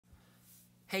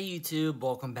Hey YouTube,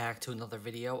 welcome back to another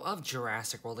video of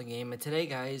Jurassic World Game, and today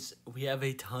guys, we have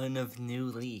a ton of new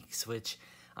leaks, which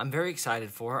I'm very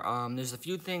excited for. There's a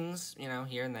few things,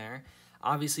 here and there.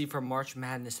 Obviously for March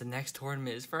Madness, the next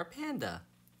tournament is for a panda.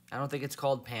 I don't think it's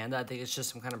called Panda, I think it's just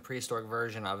some kind of prehistoric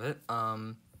version of it.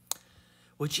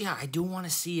 Which yeah, I do want to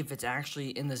see if it's actually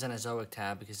in the Xenozoic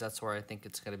tab, because that's where I think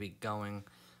it's going to be going.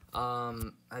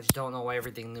 I just don't know why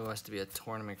everything new has to be a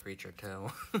tournament creature, too.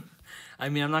 I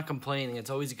mean, I'm not complaining. It's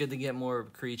always good to get more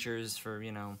creatures for,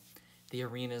 the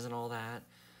arenas and all that.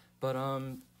 But,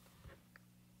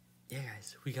 yeah,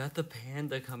 guys, we got the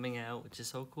panda coming out, which is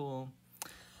so cool.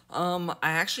 I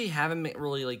actually haven't been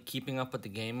really, keeping up with the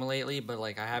game lately, but,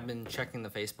 I have been checking the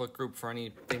Facebook group for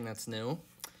anything that's new.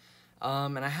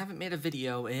 And I haven't made a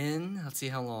video in, let's see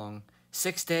how long,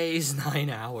 6 days, 9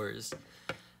 hours.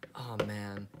 Oh,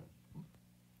 man.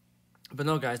 But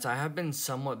no, guys, I have been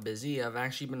somewhat busy. I've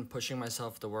actually been pushing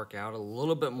myself to work out a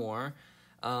little bit more.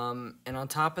 And on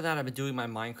top of that, I've been doing my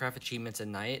Minecraft achievements at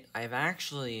night. I've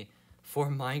actually, for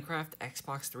Minecraft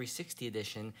Xbox 360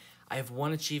 Edition, I have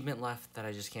one achievement left that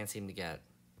I just can't seem to get.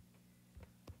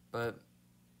 But,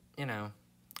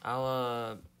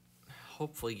 I'll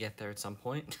hopefully get there at some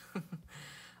point.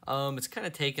 It's kind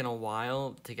of taken a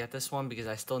while to get this one because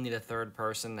I still need a third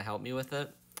person to help me with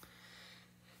it.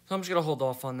 So I'm just going to hold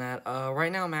off on that.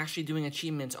 Right now I'm actually doing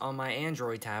achievements on my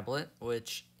Android tablet,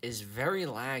 which is very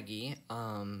laggy.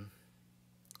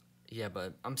 Yeah,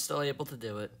 but I'm still able to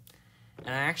do it.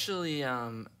 And I actually,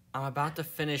 I'm about to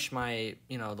finish my,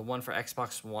 the one for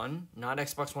Xbox One. Not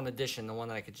Xbox One Edition, the one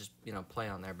that I could just, play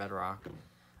on there, Bedrock.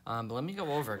 But let me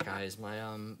go over it, guys. My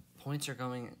points are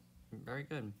going very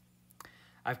good.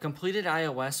 I've completed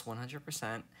iOS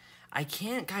 100%. I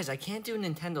can't do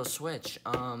Nintendo Switch.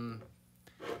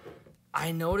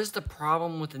 I noticed the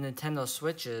problem with the Nintendo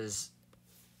Switch is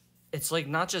it's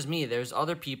not just me. There's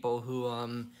other people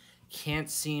who can't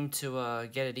seem to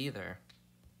get it either.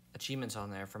 Achievements on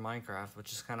there for Minecraft,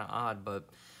 which is kind of odd, but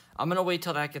I'm going to wait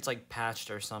till that gets patched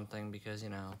or something because,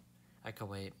 I could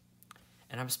wait.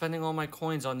 And I'm spending all my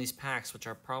coins on these packs, which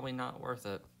are probably not worth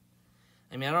it.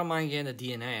 I mean, I don't mind getting the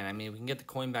DNA, and I mean, we can get the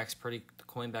coin back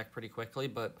pretty quickly,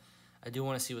 but I do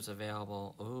want to see what's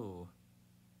available. Ooh.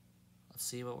 Let's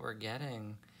see what we're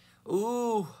getting.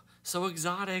 Ooh, so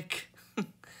exotic.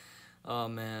 Oh,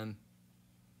 man.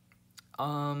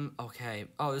 Okay.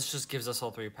 Oh, this just gives us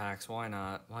all 3 packs. Why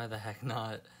not? Why the heck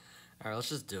not? All right, let's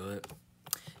just do it.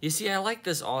 You see, I like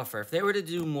this offer. If they were to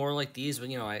do more like these, but,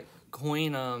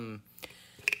 coin,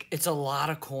 it's a lot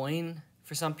of coin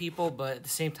for some people, but at the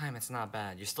same time, it's not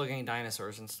bad. You're still getting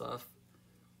dinosaurs and stuff.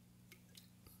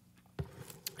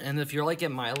 And if you're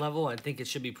at my level, I think it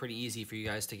should be pretty easy for you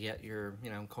guys to get your,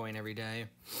 coin every day.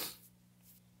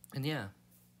 And yeah.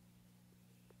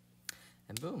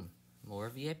 And boom, more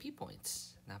VIP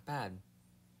points. Not bad.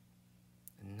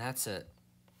 And that's it.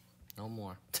 No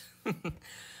more.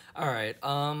 Alright,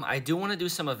 I do want to do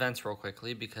some events real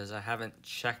quickly because I haven't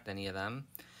checked any of them.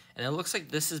 And it looks like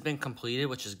this has been completed,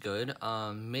 which is good.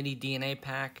 Mini DNA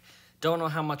pack. Don't know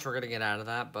how much we're going to get out of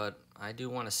that, but I do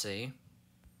want to see.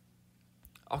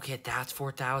 Okay, that's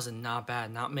 4,000. Not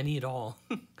bad. Not many at all.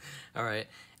 All right.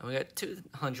 And we got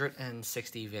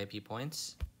 260 VIP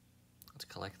points. Let's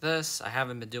collect this. I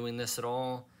haven't been doing this at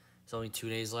all. There's only 2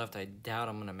 days left. I doubt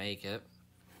I'm going to make it.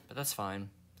 But that's fine.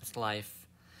 That's life.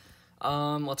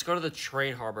 Let's go to the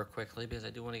trade harbor quickly because I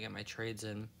do want to get my trades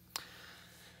in.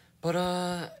 But,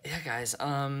 yeah, guys.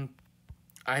 I'm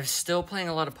still playing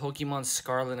a lot of Pokemon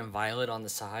Scarlet and Violet on the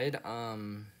side.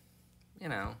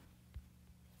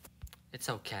 It's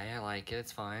okay. I like it.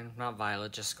 It's fine. Not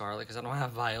Violet, just Scarlet, because I don't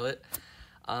have Violet.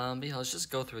 But yeah, let's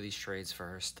just go through these trades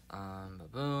first.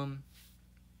 Boom.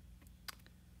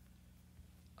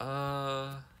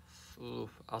 Ooh,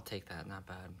 I'll take that. Not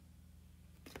bad.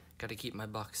 Gotta keep my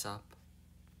bucks up.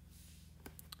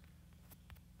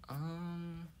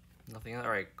 Nothing. All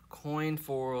right, coin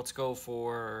for. Let's go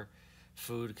for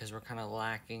food because we're kind of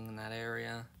lacking in that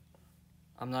area.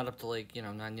 I'm not up to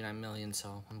 99 million,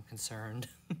 so I'm concerned.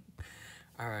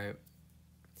 Alright.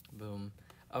 Boom.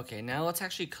 Okay, now let's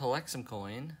actually collect some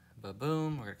coin.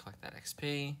 Ba-boom. We're going to collect that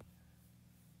XP.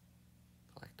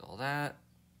 Collect all that.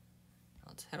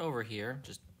 Let's head over here.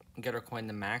 Just get our coin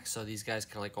to max so these guys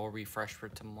can all refresh for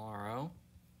tomorrow.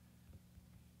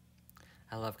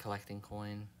 I love collecting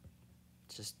coin.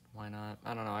 Just, why not?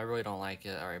 I don't know. I really don't like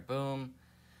it. Alright, boom.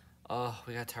 Oh,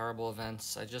 we got terrible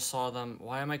events. I just saw them.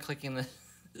 Why am I clicking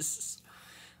this?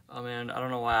 Oh, man, I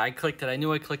don't know why. I clicked it. I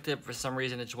knew I clicked it. For some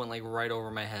reason, it just went, right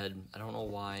over my head. I don't know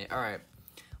why. All right.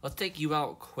 Let's take you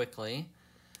out quickly.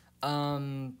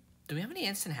 Do we have any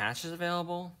instant hatches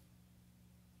available?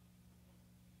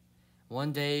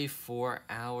 1 day, 4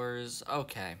 hours.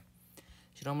 Okay.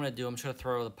 You know what I'm going to do? I'm just going to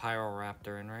throw the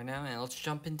Pyroraptor in right now. And let's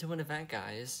jump into an event,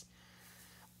 guys.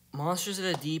 Monsters of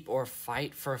the Deep or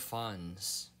Fight for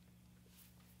Funds.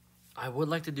 I would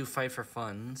like to do Fight for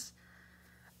Funds.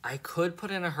 I could put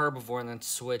in a Herbivore and then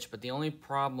switch, but the only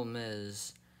problem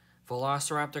is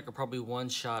Velociraptor could probably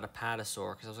one-shot a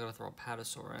Patasaur, because I was going to throw a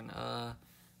Patasaur in.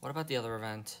 What about the other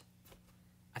event?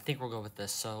 I think we'll go with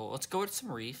this. So let's go with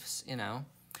some reefs, you know.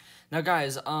 Now,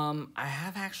 guys, I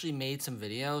have actually made some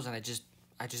videos, and I just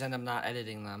end up not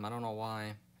editing them. I don't know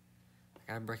why. I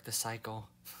gotta break the cycle.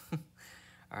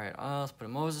 Alright, let's put a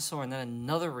Mosasaur and then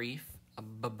another reef. A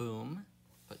Baboom.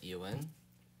 Put you in.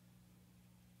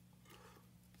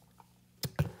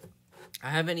 I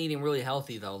have been eating really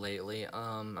healthy, though, lately.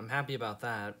 I'm happy about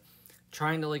that.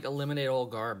 Trying to, like, eliminate all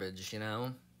garbage, you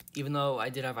know? Even though I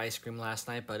did have ice cream last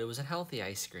night, but it was a healthy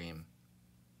ice cream.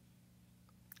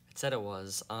 It said it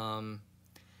was.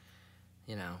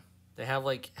 You know, they have,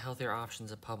 like, healthier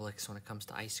options at Publix when it comes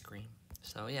to ice cream.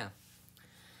 So, yeah.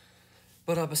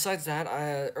 But besides that,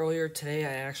 earlier today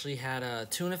I actually had a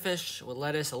tuna fish with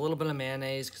lettuce, a little bit of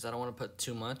mayonnaise, because I don't want to put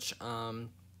too much. And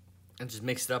just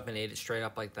mixed it up and ate it straight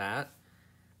up like that.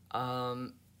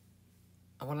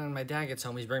 When my dad gets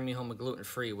home, he's bringing me home a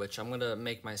gluten-free, which I'm going to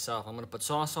make myself. I'm going to put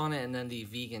sauce on it and then the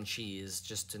vegan cheese,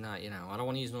 just to not, you know, I don't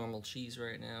want to use normal cheese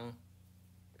right now.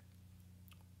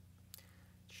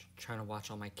 Trying to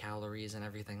watch all my calories and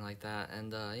everything like that,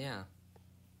 and, yeah.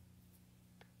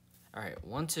 Alright,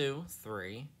 1, 2,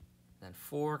 3, then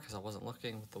 4, because I wasn't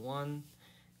looking with the 1.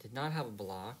 Did not have a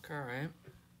block, alright.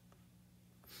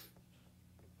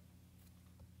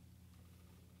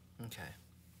 Okay.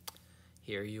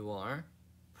 Here you are.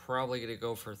 Probably going to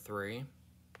go for 3.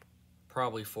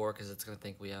 Probably 4, because it's going to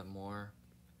think we have more.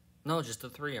 No, just a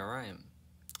 3, alright.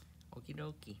 Okie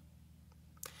dokie.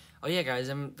 Oh, yeah, guys,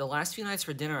 the last few nights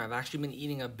for dinner, I've actually been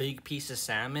eating a big piece of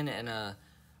salmon and a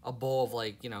bowl of,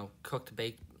 like, you know, cooked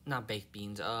not baked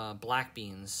beans, black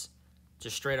beans.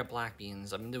 Just straight up black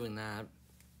beans. I've been doing that.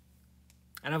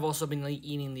 And I've also been, like,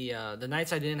 eating the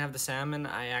nights I didn't have the salmon,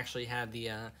 I actually had the,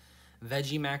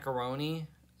 veggie macaroni,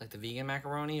 like the vegan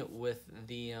macaroni, with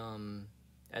the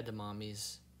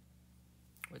edamames,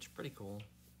 which is pretty cool.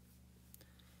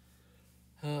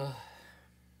 And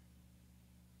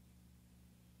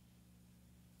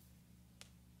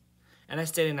I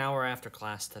stayed an hour after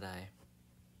class today.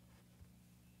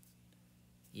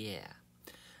 Yeah.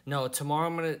 No,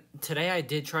 tomorrow today I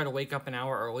did try to wake up an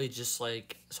hour early, just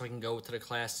like, so I can go to the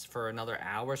class for another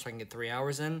hour, so I can get 3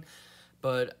 hours in.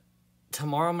 But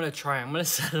tomorrow I'm going to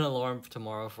set an alarm for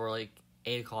tomorrow for, like,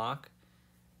 8 o'clock.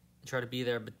 And try to be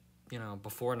there, you know,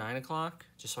 before 9 o'clock,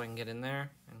 just so I can get in there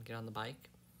and get on the bike.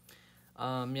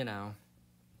 You know,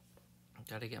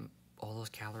 gotta get all those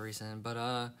calories in.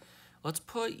 But, let's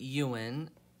put you in.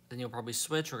 Then you'll probably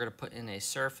switch. We're going to put in a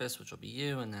surface, which will be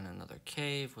you, and then another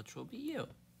cave, which will be you.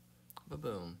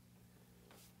 Ba-boom.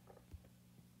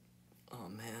 Oh,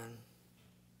 man.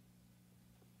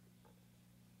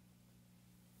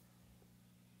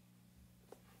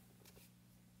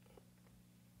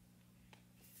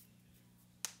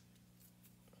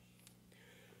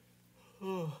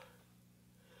 Oh.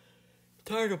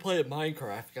 Tired of playing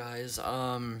Minecraft, guys.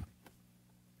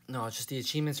 No, it's just the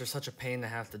achievements are such a pain to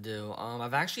have to do.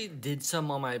 I've actually did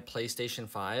some on my PlayStation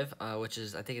 5, which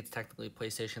is, I think it's technically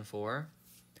PlayStation 4.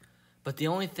 But the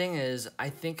only thing is, I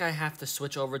think I have to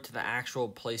switch over to the actual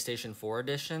PlayStation 4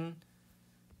 edition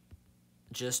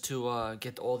just to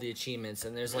get all the achievements.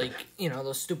 And there's, like, you know,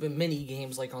 those stupid mini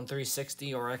games like on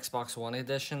 360 or Xbox One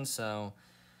edition, so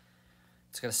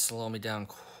it's going to slow me down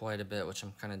quite a bit, which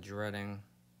I'm kind of dreading.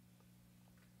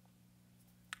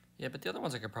 Yeah, but the other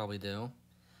ones I could probably do.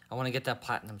 I want to get that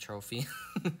platinum trophy.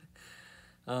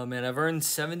 Oh, man, I've earned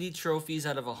 70 trophies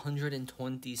out of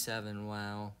 127.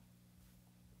 Wow.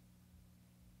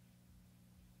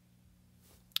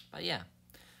 But, yeah.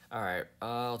 All right,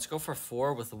 let's go for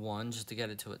 4 with 1 just to get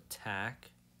it to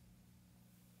attack.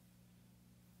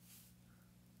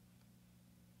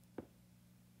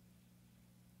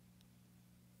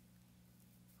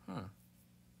 Huh.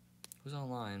 Who's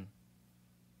online?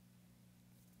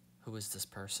 Who is this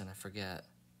person? I forget.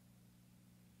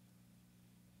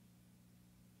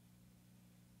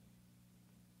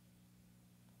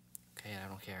 Okay, I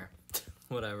don't care.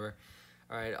 Whatever.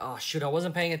 Alright, oh shoot, I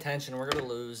wasn't paying attention. We're gonna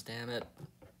lose, damn it.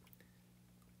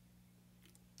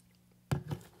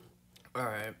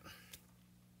 Alright.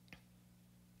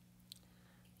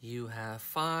 You have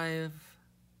 5.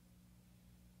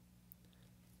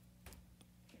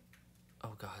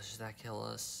 Oh gosh, does that kill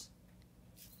us?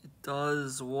 It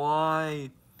does.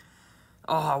 Why?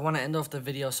 Oh, I want to end off the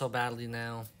video so badly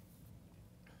now.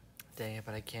 Dang it,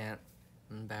 but I can't.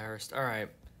 I'm embarrassed. Alright.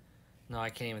 No, I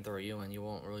can't even throw you in. You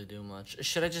won't really do much.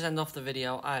 Should I just end off the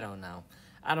video? I don't know.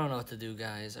 I don't know what to do,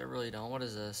 guys. I really don't. What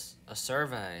is this? A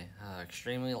survey.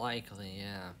 Extremely likely,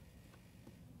 yeah.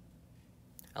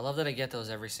 I love that I get those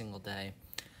every single day.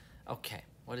 Okay,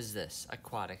 what is this?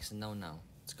 Aquatics. No.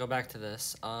 Let's go back to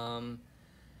this. I'm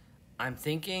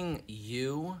thinking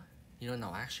you know,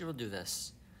 no, actually we'll do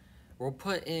this. We'll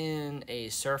put in a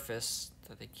surface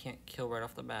that they can't kill right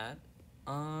off the bat.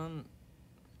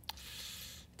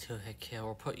 To hit kill,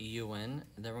 we'll put you in.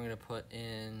 Then we're gonna put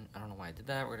in, I don't know why I did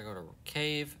that. We're gonna go to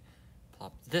cave,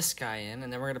 plop this guy in,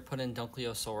 and then we're gonna put in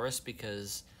Dunkleosaurus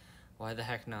because why the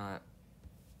heck not?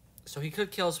 So he could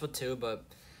kill us with 2, but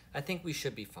I think we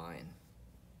should be fine.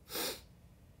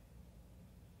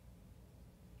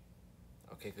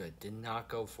 Okay, good. Did not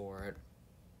go for it.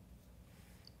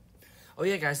 Oh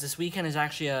yeah, guys, this weekend is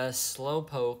actually a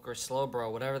Slowpoke or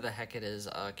Slowbro, whatever the heck it is,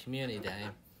 community day.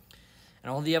 And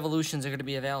all the evolutions are going to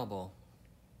be available.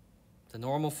 The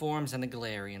normal forms and the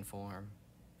Galarian form.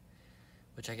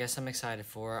 Which I guess I'm excited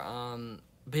for.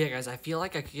 But yeah, guys, I feel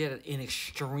like I could get an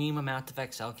extreme amount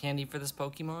of XL candy for this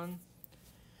Pokemon.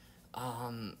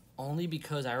 Only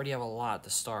because I already have a lot to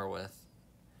start with.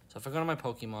 So if I go to my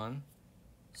Pokemon,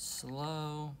 it's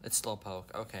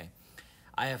Slowpoke, okay.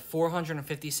 I have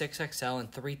 456 XL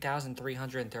and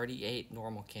 3,338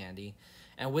 normal candy.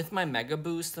 And with my Mega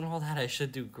Boost and all that, I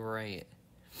should do great.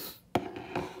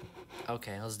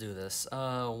 Okay, let's do this.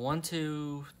 1,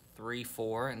 2, 3,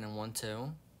 4, and then 1,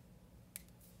 2.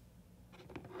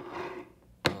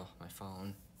 Oh, my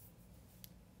phone.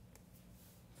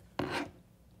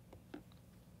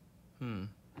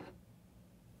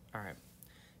 Alright.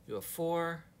 You have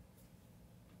 4.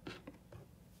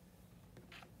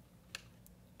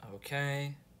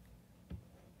 Okay.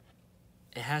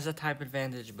 It has a type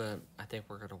advantage, but I think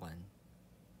we're gonna win.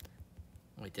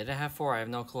 Wait, did it have 4? I have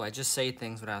no clue. I just say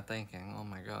things without thinking. Oh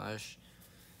my gosh.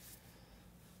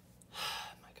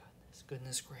 My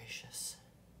goodness gracious.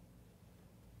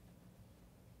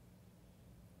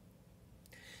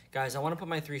 Guys, I want to put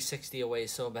my 360 away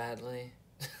so badly.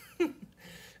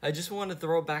 I just want to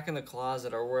throw it back in the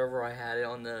closet or wherever I had it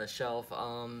on the shelf.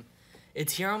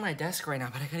 It's here on my desk right now,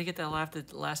 but I gotta get that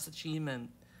last achievement.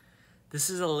 This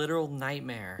is a literal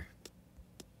nightmare.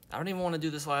 I don't even want to do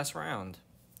this last round.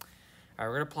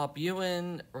 Alright, we're gonna plop you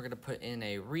in. We're gonna put in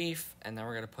a reef, and then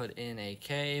we're gonna put in a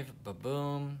cave.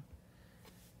 Ba-boom.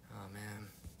 Oh man,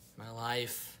 my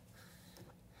life.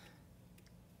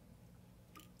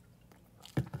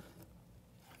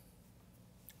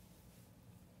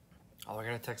 Oh, I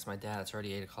gotta text my dad. It's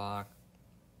already 8 o'clock.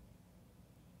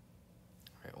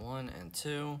 Alright, 1 and 2.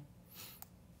 You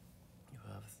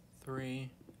have 3.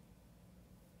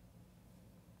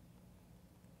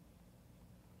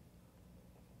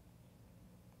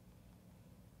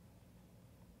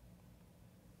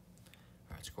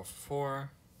 Alright, let's go for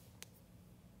 4.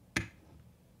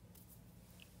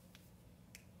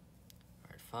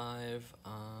 Alright, 5.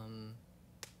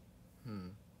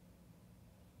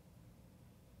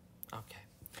 Okay.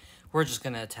 We're just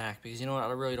gonna attack because you know what?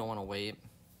 I really don't want to wait.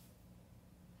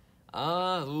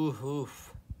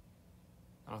 Oof.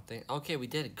 I don't think. Okay, we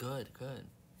did it. Good.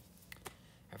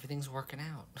 Everything's working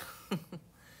out.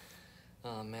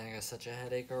 Oh man, I got such a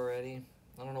headache already.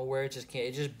 I don't know where it just came.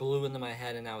 It just blew into my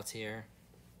head and now it's here.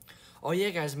 Oh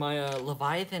yeah, guys, my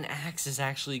Leviathan axe is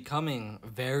actually coming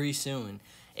very soon.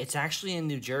 It's actually in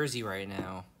New Jersey right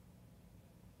now.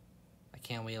 I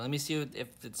can't wait. Let me see if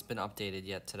it's been updated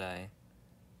yet today.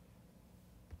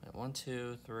 1,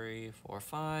 2, 3, 4,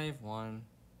 5, 1.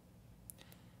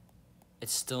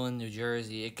 It's still in New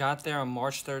Jersey. It got there on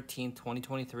March 13th,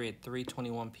 2023 at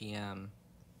 3:21 p.m.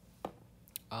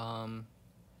 When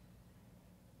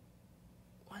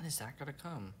is that gonna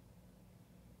come?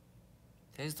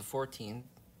 Today's the 14th.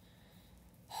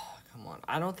 Come on.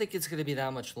 I don't think it's gonna be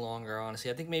that much longer,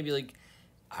 honestly. I think maybe like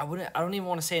I don't even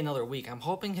want to say another week. I'm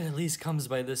hoping it at least comes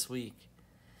by this week.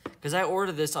 Because I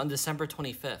ordered this on December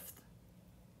 25th.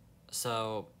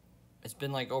 So it's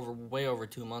been like way over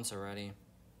 2 months already.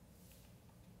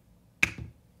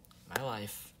 My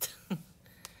life.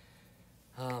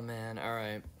 Oh man,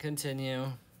 alright. Continue.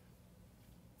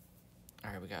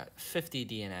 Alright, we got 50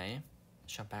 DNA.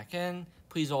 Let's jump back in.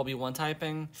 Please all be one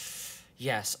typing.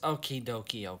 Yes, okie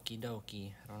dokie.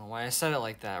 I don't know why I said it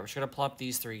like that. We're just gonna plop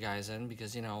these 3 guys in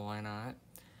because, you know, why not?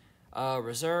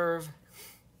 Reserve.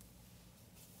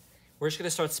 We're just gonna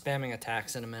start spamming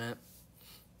attacks in a minute.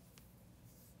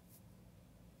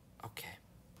 Okay.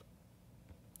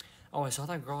 Oh, I saw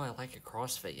that girl I like at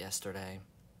CrossFit yesterday.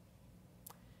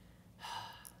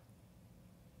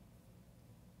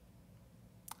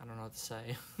 know what to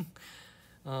say.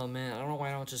 Oh, man. I don't know why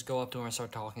I don't just go up to her and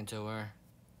start talking to her.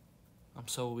 I'm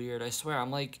so weird. I swear,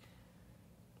 I'm, like,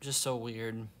 just so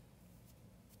weird.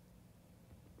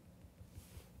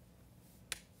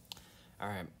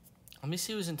 Alright. Let me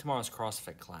see who's in tomorrow's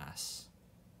CrossFit class.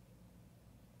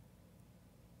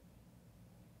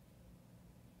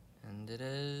 And it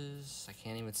is... I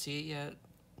can't even see it yet.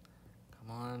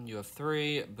 Come on. You have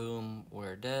 3. Boom.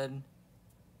 We're dead.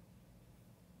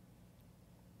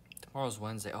 Tomorrow's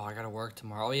Wednesday. Oh, I gotta work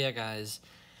tomorrow. Oh, yeah, guys.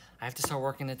 I have to start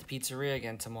working at the pizzeria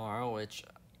again tomorrow, which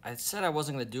I said I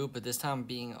wasn't gonna do it, but this time I'm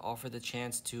being offered the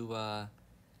chance to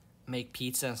make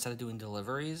pizza instead of doing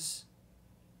deliveries.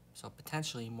 So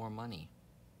potentially more money.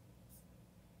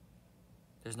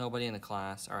 There's nobody in the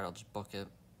class. Alright, I'll just book it.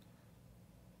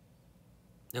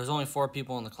 There was only 4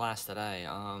 people in the class today.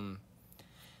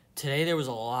 Today there was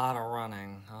a lot of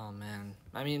running. Oh, man.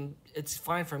 I mean, it's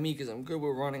fine for me because I'm good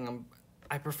with running.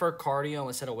 I prefer cardio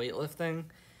instead of weightlifting.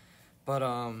 But,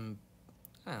 I don't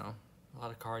know. A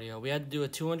lot of cardio. We had to do a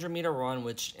 200-meter run,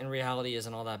 which in reality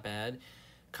isn't all that bad.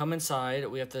 Come inside.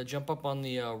 We have to jump up on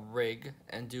the rig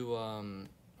and do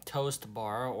toes to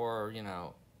bar, or, you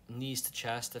know, knees to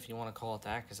chest, if you want to call it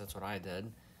that, because that's what I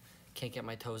did. Can't get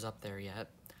my toes up there yet.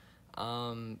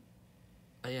 But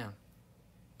yeah,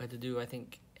 we had to do, I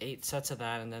think, 8 sets of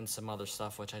that and then some other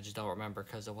stuff, which I just don't remember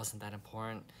because it wasn't that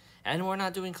important. And we're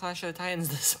not doing Clash of the Titans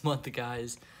this month,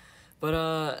 guys.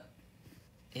 But,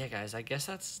 yeah, guys, I guess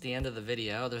that's the end of the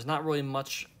video. There's not really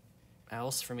much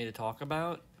else for me to talk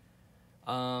about.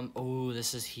 Oh,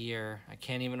 this is here. I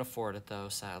can't even afford it, though,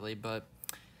 sadly. But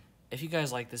if you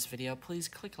guys like this video, please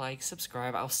click like,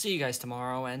 subscribe. I'll see you guys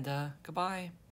tomorrow, and, goodbye.